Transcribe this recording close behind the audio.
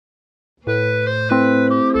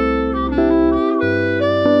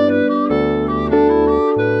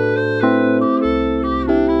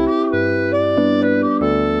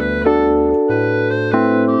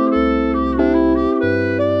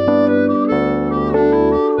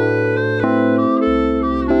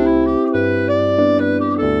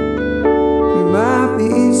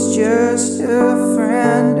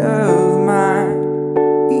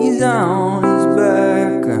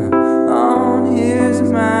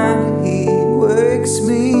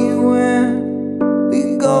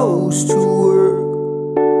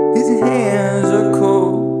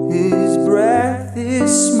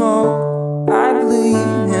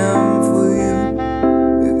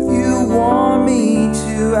want me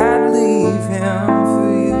to, I'd leave him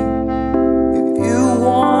for you. If you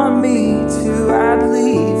want me to, I'd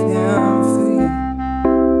leave him for you.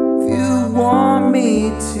 If you want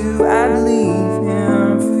me to, I'd leave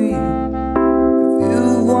him for you. If you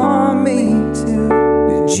want me to.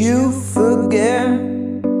 Did you forget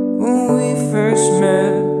when we first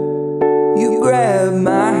met? You grabbed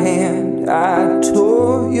my hand, I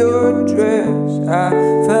tore your dress. I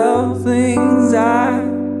felt things I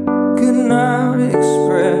could not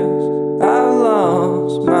express. I've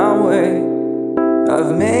lost my way,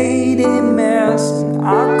 I've made a mess, and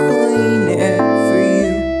I'll clean it for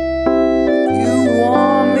you. If you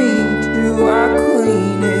want me to, I'll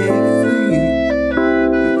clean it for you.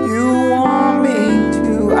 If you want me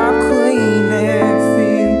to, I'll clean it for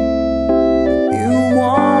you. If you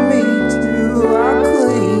want me to, I'll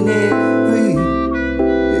clean it for you.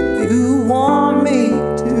 If you want me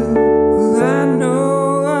to, I know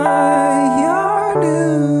what you're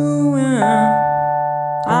doing.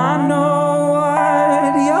 I know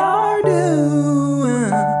what you're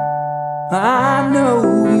doing. I know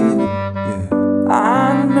you, yeah.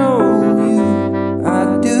 I know you. I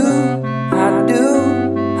do,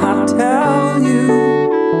 I tell you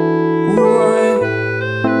what.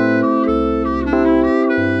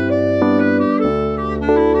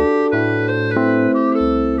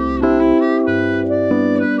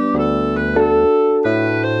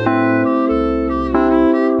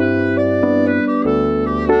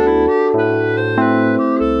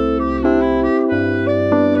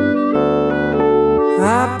 I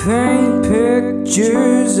paint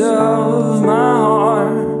pictures of my